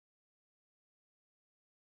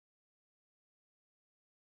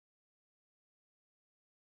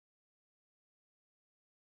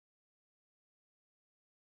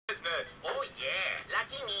business. Oh yeah.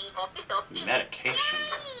 Lucky me. Hoppy toppy. Medication.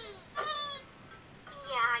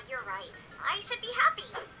 Yeah, you're right. I should be happy.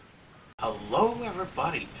 Hello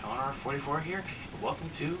everybody, Toner44 here, and welcome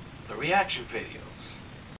to the reaction videos.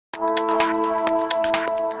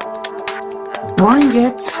 Bring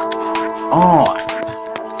it on!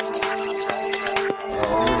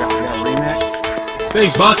 Oh, we got a remix?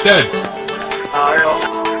 Thanks, Busted!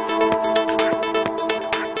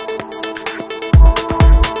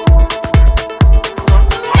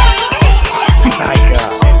 My God.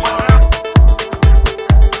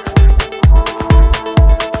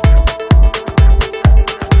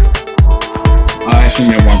 I think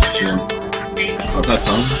I want to hear how that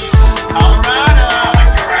sounds.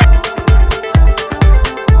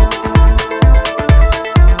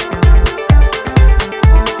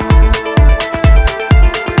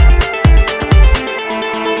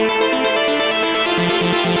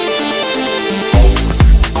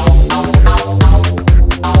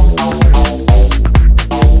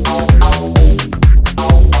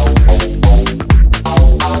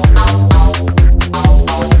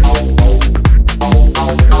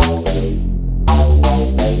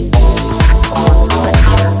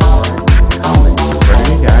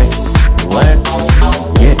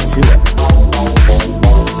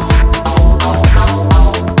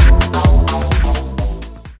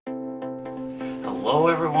 Hello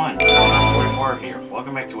everyone, Toner44 here.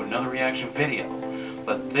 Welcome back to another reaction video.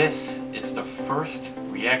 But this is the first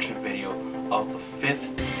reaction video of the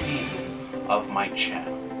 5th season of my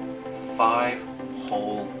channel. 5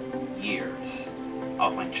 whole years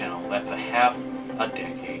of my channel. That's a half a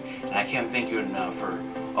decade. And I can't thank you enough for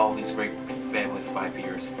all these great, fabulous 5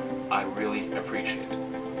 years. I really appreciate it.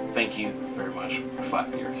 Thank you very much for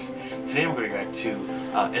 5 years. Today I'm going to go back to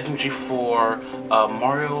SMG4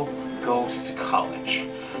 Mario Goes to College.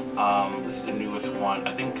 This is the newest one.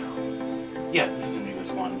 I think, yeah, this is the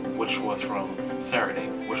newest one, which was from Saturday,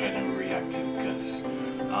 which I didn't react to because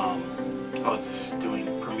I was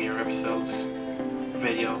doing premiere episodes,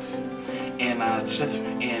 videos, and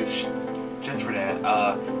just for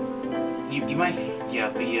that, you might, yeah,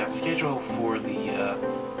 the schedule for the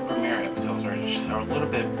premiere episodes are a little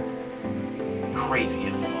bit crazy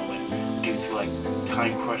at the moment due to like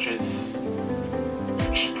time crunches,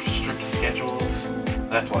 strict schedules.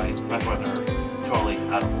 That's why they're totally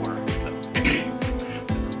out of order. So,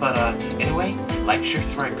 but anyway, like, share,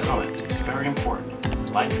 subscribe, comment. This is very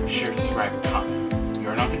important. Like, share, subscribe, comment. You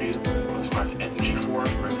are not to do. Subscribe to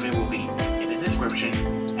SMG4. Our video will be in the description,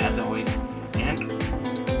 as always. And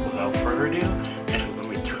without further ado, actually, let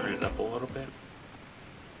me turn it up a little bit.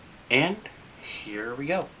 And here we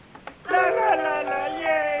go.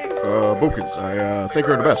 Bookins, I think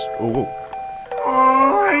you're the best. Oh, whoa.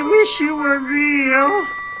 Oh, I wish you were real.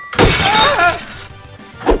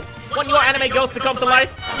 Want your anime ghosts to come to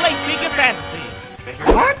life? Play Figure Fantasy.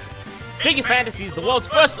 What? Figure Fantasy is the world's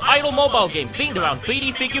first idle mobile game themed around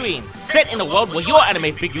 3D figurines, set in a world where your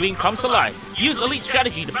anime figurine comes to life. Use elite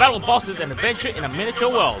strategy to battle bosses and adventure in a miniature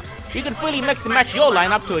world. You can freely mix and match your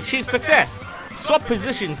lineup to achieve success. Swap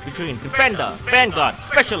positions between Defender, Vanguard,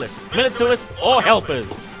 Specialist, Militarist, or Helpers.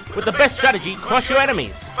 With the best strategy, crush your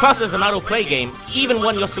enemies. Plus, as an idle play game, even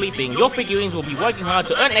when you're sleeping, your figurines will be working hard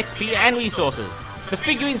to earn XP and resources. The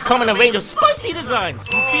figurines come in a range of spicy designs,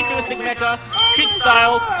 from futuristic mecha, street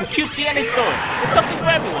style, to cutesy and historic. There's something for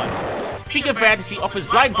everyone. Figure Fantasy offers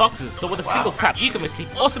blind boxes, so with a single tap, you can receive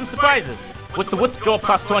awesome surprises. With the Withdraw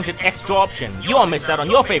plus 200 extra option, you won't miss out on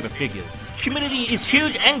your favorite figures. Community is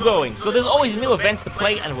huge and growing, so there's always new events to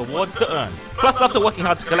play and rewards to earn. Plus, after working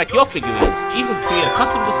hard to collect your figurines, you can create a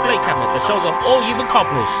custom display cabinet that shows off all you've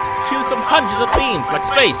accomplished. Choose from hundreds of themes like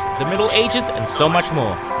space, the Middle Ages, and so much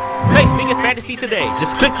more. Play Figure Fantasy today.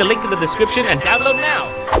 Just click the link in the description and download now.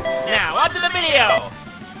 Now, on to the video!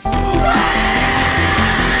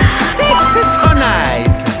 This is so nice.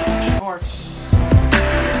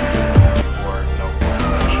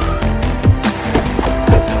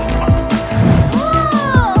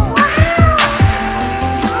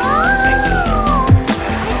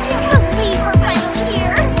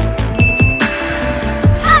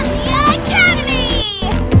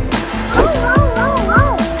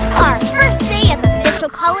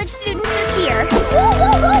 College students is here. Woo,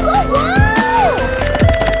 woo, woo, woo, woo!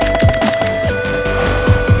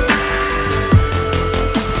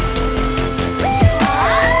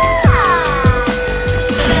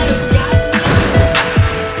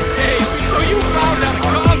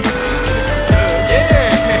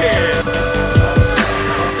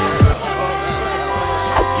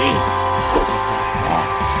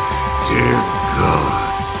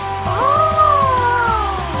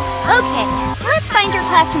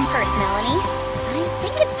 question first, Melanie. I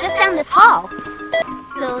think it's just down this hall.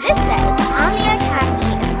 So this says Omnia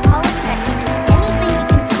Academy is a college that teaches anything you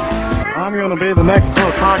can think of. I'm gonna be the next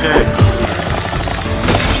Hokage.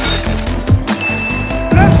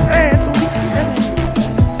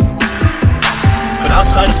 But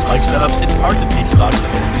outside of spike setups, it's hard to teach stocks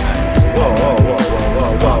that make sense.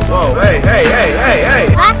 Whoa, hey.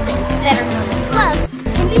 Classes, better known as clubs,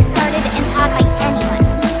 can be started and taught by anyone.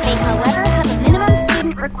 They, however, have a minimum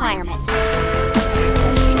student requirement.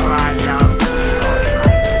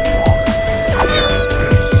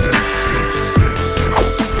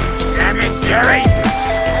 Damn it, Jerry!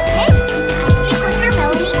 Okay, I think we're here,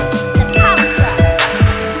 Melanie. The Power Club.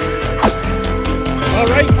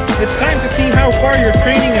 Alright, it's time to see how far your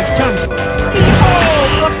training has come.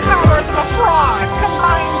 Behold the powers of a fraud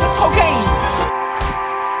combined with cocaine!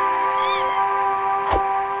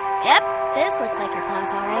 Yep, this looks like your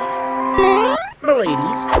class, alright.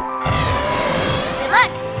 Ladies. Good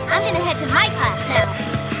luck. I'm gonna head to my class now.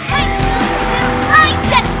 Time to fulfill my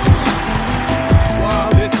destiny! Wow,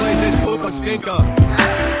 this place is poop a stinker.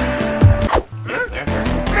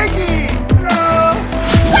 Mickey! No!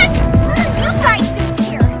 What? What are you guys doing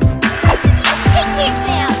here? I said you take the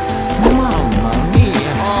exam! Mamma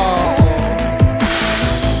mia!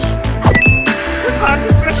 We're part of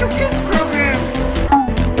the special kids program!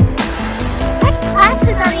 What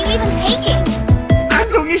classes are you even taking? I'm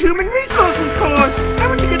doing a human resources course! I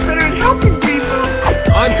want to get better at helping people!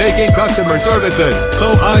 I'm taking customer services,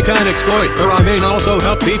 so I can exploit, or I may also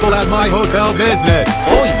help people at my hotel business.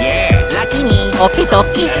 Oh yeah, lucky me. Okie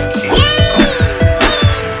dokie.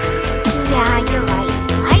 Yeah, you're right.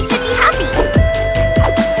 I should be happy.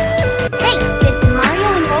 Say, did Mario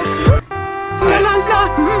enroll too?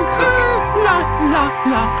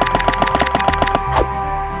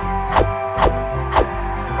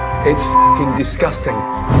 It's f***ing disgusting.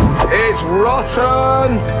 It's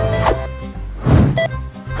rotten!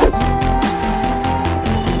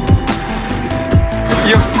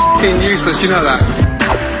 You're f***ing useless, you know that.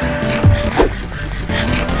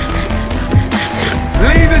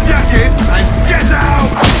 Leave the jacket and get out!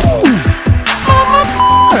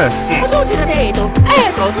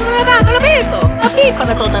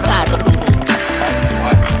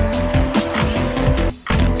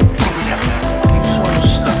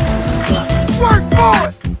 Work for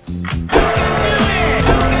it!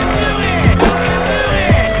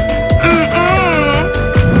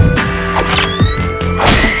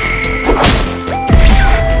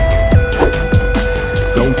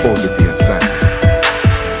 Don't forget the assignment.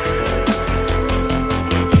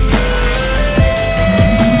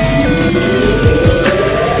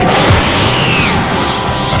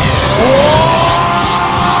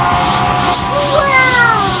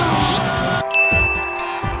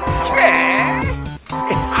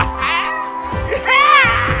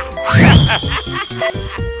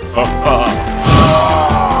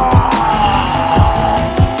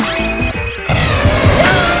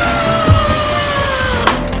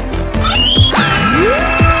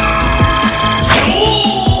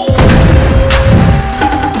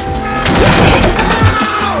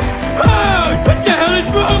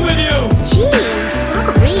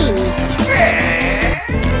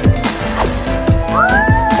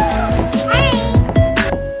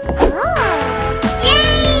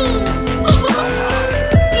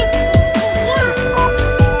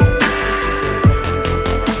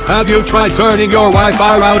 Have you tried turning your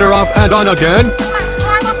Wi-Fi router off and on again?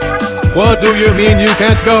 What do you mean you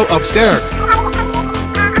can't go upstairs?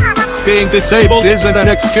 Being disabled isn't an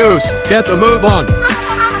excuse. Get a move on.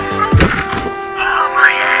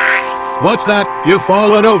 What's that? You've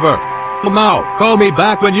fallen over. Now, call me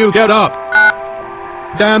back when you get up.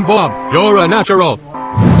 Damn Bob, you're a natural.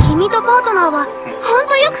 君とパートナーは本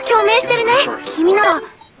当よく共鳴してるね。君なら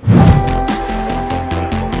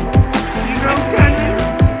You know, Gunner,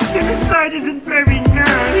 genocide isn't very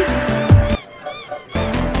nice.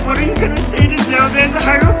 What are you gonna say to Zelda and the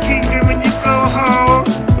Hyrule Kingdom when you go home?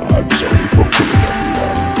 I'm sorry for killing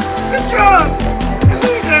everyone. Good job! Now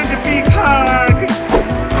who's earned a big hug?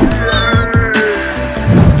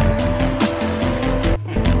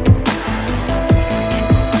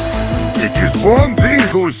 It is one thing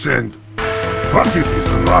to send, but it is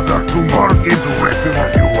another to morph into whatever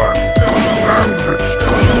you want. Sandwich.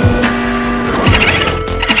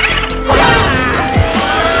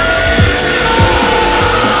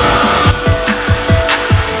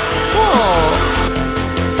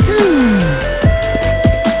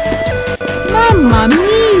 Mamma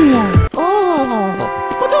mia! Oh!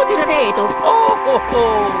 Potete vedere?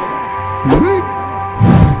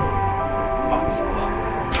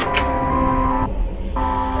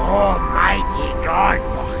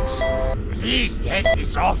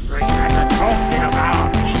 as a token of our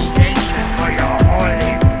appreciation for your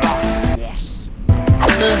holy box. Yes.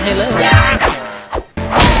 Hello.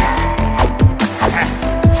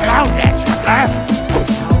 Hello there, traveler.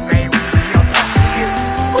 How may we be of help to you?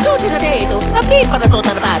 Potuti na dito. Tapi para to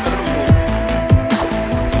tarbato.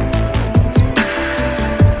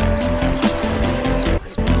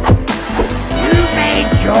 You may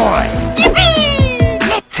join.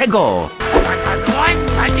 Let's go. But on one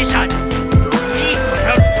condition, you need to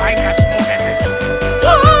help find us more members.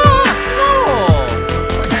 No.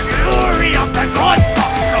 For the glory of the God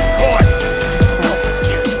Box, of course. No, but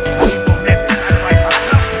seriously, more members, otherwise our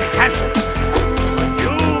club will be cancelled. But you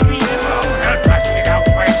be able to help us in our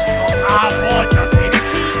quest for our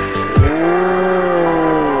divinity.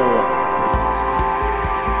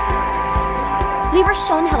 We were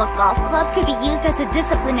shown how a golf club could be used as a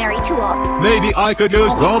disciplinary tool. Maybe I could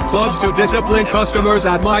use golf clubs to discipline customers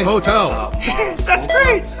at my hotel. That's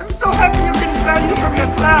great! I'm so happy you're getting value from your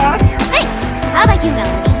class! Thanks! How about you,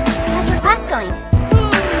 Melanie? How's your class going?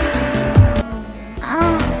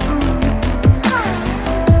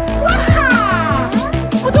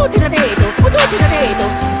 Potuti na dito. Potuti na dito.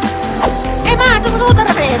 Mato, potuta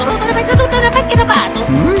na dito. Potuta na dito. Na macchina pato.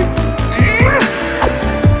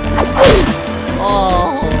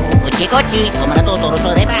 Oh, Kochi, come na tuturo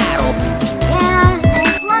to reparo. Yeah,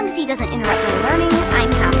 as long as he doesn't interrupt my learning,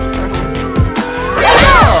 I'm happy for him.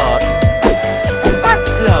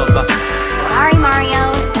 That's love. Sorry,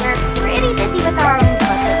 Mario. We're pretty busy with our own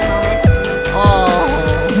clubs at the moment. Oh,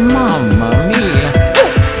 mamma mia.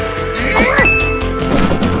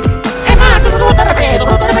 Mato, potuta na dito.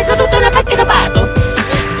 Potuta na dito. Na macchina pato.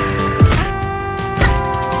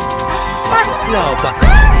 That's love.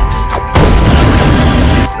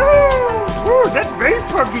 Ooh, that's very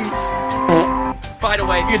puggy! By the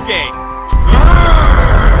way, good game.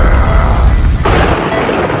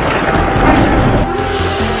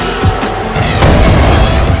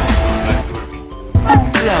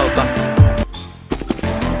 That's love.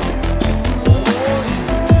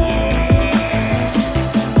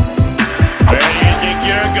 Where do you think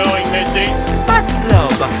you're going, Misty? That's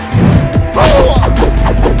love.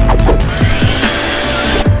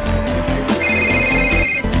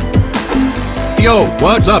 Yo,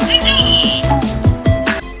 what's up?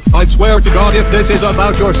 I swear to God, if this is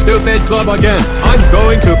about your stupid club again, I'm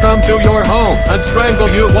going to come to your home and strangle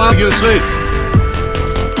you while you sleep.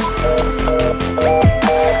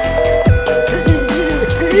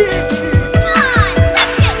 Come on,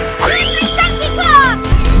 lift it! Leave the Chunky Club!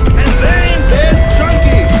 And then there's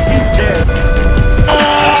Chunky. He's dead.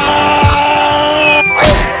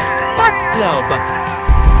 That's love.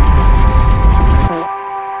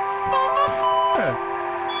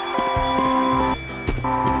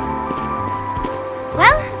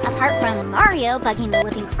 Well, apart from Mario bugging the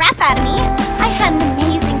living crap out of me, I had an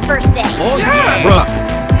amazing first day. Oh yeah. Bruh.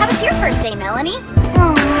 How was your first day, Melanie?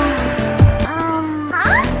 Huh?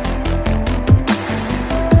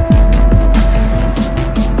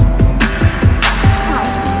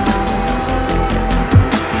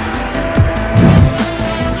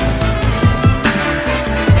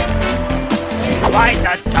 Why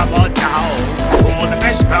not come on down for the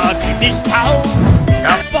best club in this town?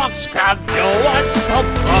 The Fox Club, no one stop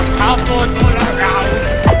for cowboys all around.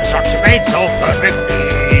 The structure made so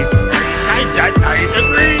perfectly, 3 sides at 9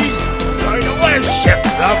 degrees. Try to worship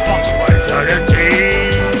the Fox for eternity.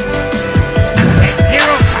 There's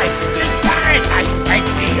zero price, there's paradise, and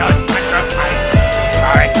beyond sacrifice.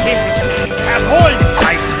 Our activities have all the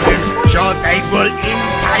spice, we're sure they will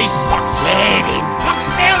entice. Fox landing, Fox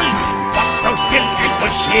building, Fox roasting and the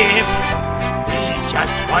ship. We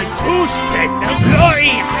just want to spend the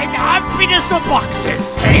glory and happiness of boxes.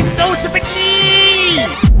 Say no to me!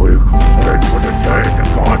 We can say for the day the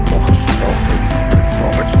God Box is open. And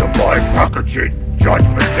from its divine packaging,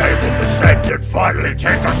 Judgment Day will descend and finally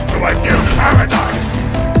take us to a new paradise.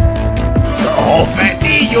 So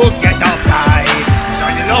hopefully you'll get a ride. So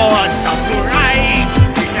the Lord stop to ride.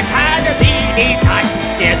 It's a kind of beanie time.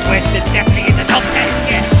 Yes, with the definitely in the top 10,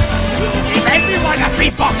 yes. We'll give everyone a free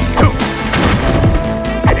box too.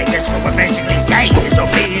 And I guess what we're basically saying is oh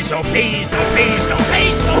please, no please, no please, no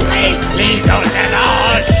please, please don't let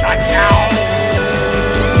us shut down.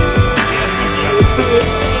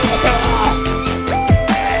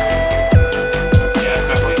 Yeah, it's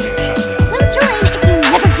definitely being shut down. We'll join if you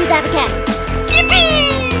never do that again. Yippee!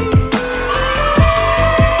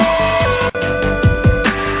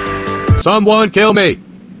 Someone kill me.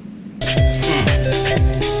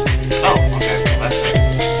 Oh, okay, well that's it.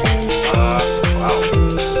 Wow.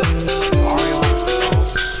 Mario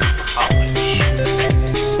goes to college.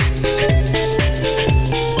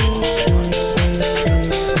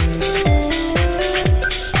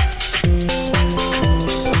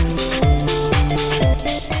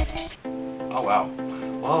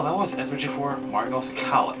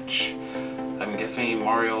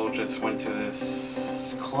 Mario just went to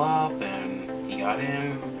this club and he got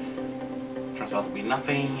in. Turns out to be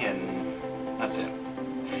nothing, and that's it.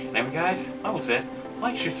 And anyway, guys, that was it.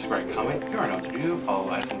 Like, share, subscribe, comment. You already know what to do.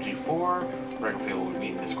 Follow SMG4. Regular video will be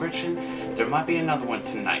in the description. There might be another one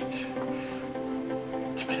tonight,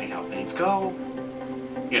 depending how things go.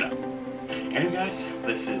 You know. Anyway, guys,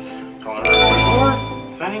 this is Colin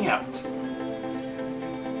signing out.